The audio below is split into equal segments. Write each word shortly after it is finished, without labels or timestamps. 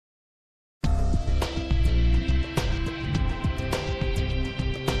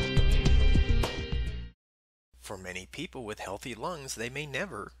For many people with healthy lungs, they may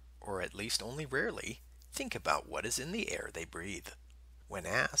never, or at least only rarely, think about what is in the air they breathe. When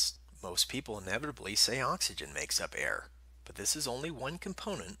asked, most people inevitably say oxygen makes up air, but this is only one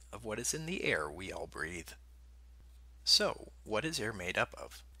component of what is in the air we all breathe. So, what is air made up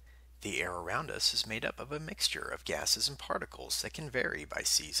of? The air around us is made up of a mixture of gases and particles that can vary by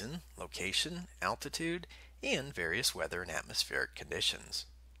season, location, altitude, and various weather and atmospheric conditions.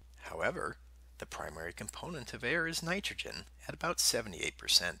 However, the primary component of air is nitrogen at about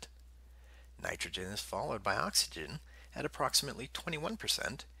 78%. Nitrogen is followed by oxygen at approximately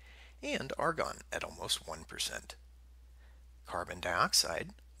 21% and argon at almost 1%. Carbon dioxide,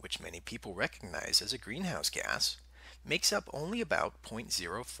 which many people recognize as a greenhouse gas, makes up only about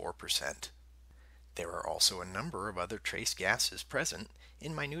 0.04%. There are also a number of other trace gases present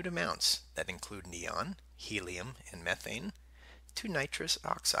in minute amounts that include neon, helium, and methane, to nitrous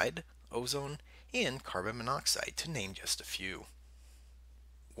oxide, ozone, and carbon monoxide, to name just a few.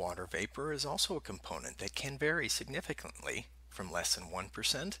 Water vapor is also a component that can vary significantly from less than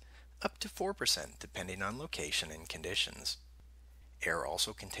 1% up to 4% depending on location and conditions. Air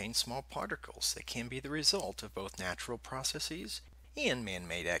also contains small particles that can be the result of both natural processes and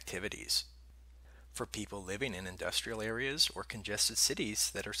man-made activities. For people living in industrial areas or congested cities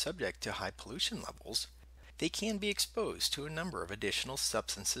that are subject to high pollution levels, they can be exposed to a number of additional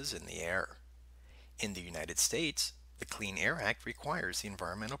substances in the air. In the United States, the Clean Air Act requires the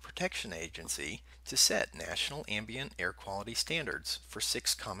Environmental Protection Agency to set national ambient air quality standards for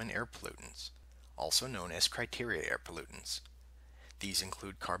 6 common air pollutants, also known as criteria air pollutants. These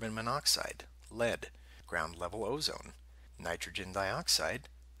include carbon monoxide, lead, ground-level ozone, nitrogen dioxide,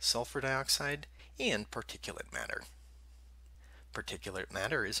 sulfur dioxide, and particulate matter. Particulate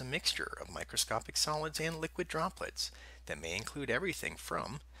matter is a mixture of microscopic solids and liquid droplets that may include everything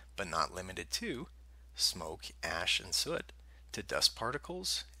from, but not limited to, smoke, ash, and soot, to dust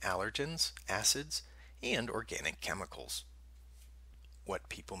particles, allergens, acids, and organic chemicals. What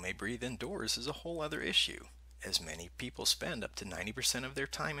people may breathe indoors is a whole other issue, as many people spend up to 90% of their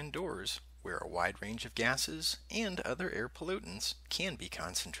time indoors, where a wide range of gases and other air pollutants can be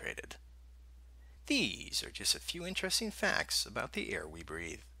concentrated. These are just a few interesting facts about the air we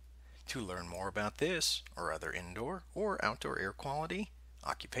breathe. To learn more about this or other indoor or outdoor air quality,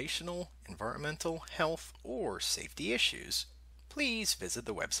 occupational, environmental, health, or safety issues, please visit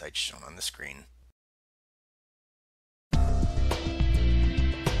the website shown on the screen.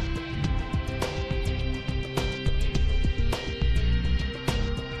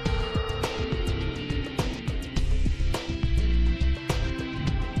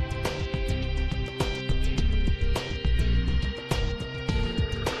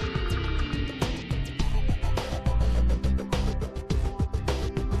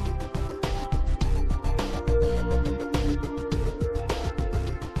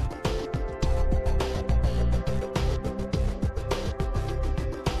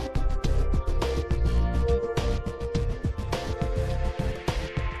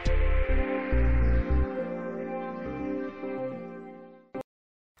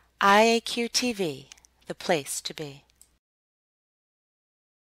 IAQ TV, the place to be.